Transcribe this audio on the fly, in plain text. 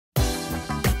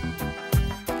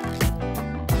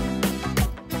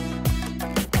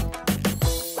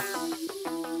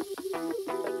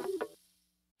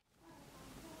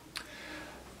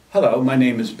Hello, my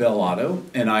name is Bill Otto,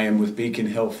 and I am with Beacon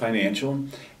Hill Financial.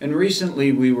 And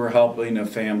recently we were helping a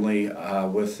family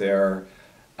with their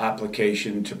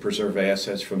application to preserve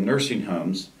assets from nursing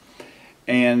homes.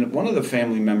 And one of the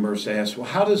family members asked, well,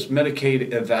 how does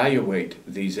Medicaid evaluate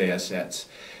these assets?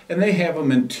 And they have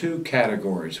them in two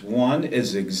categories. One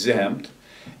is exempt,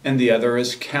 and the other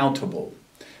is countable.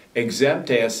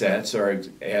 Exempt assets are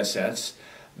assets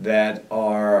that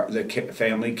the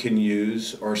family can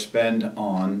use or spend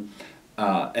on,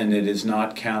 and it is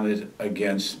not counted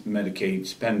against Medicaid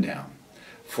spend down.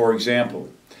 For example,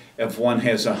 if one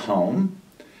has a home,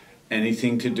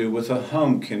 anything to do with a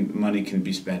home money can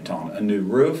be spent on. A new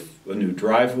roof, a new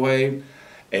driveway,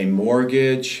 a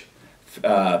mortgage,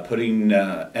 putting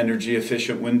energy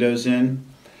efficient windows in.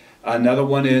 Another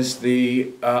one is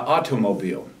the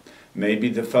automobile. Maybe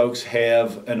the folks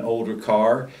have an older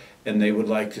car and they would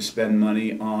like to spend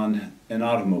money on an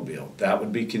automobile. That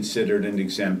would be considered an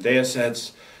exempt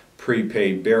assets.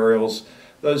 Prepaid burials,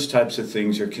 those types of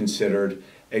things are considered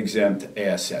exempt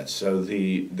assets. So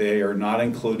they are not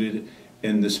included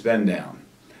in the spend down.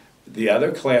 The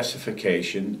other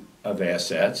classification of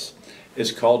assets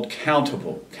is called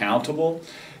countable. Countable,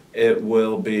 it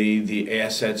will be the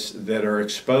assets that are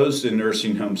exposed to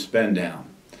nursing home spend down.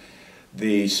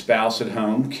 The spouse at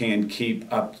home can keep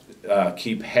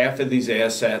half of these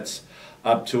assets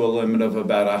up to a limit of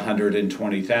about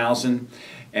 $120,000,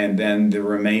 and then the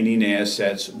remaining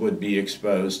assets would be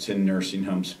exposed to nursing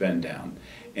home spend down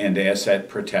and asset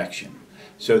protection.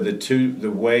 So the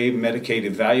way Medicaid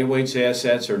evaluates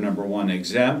assets are number one,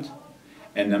 exempt,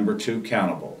 and number two,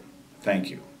 countable. Thank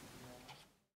you.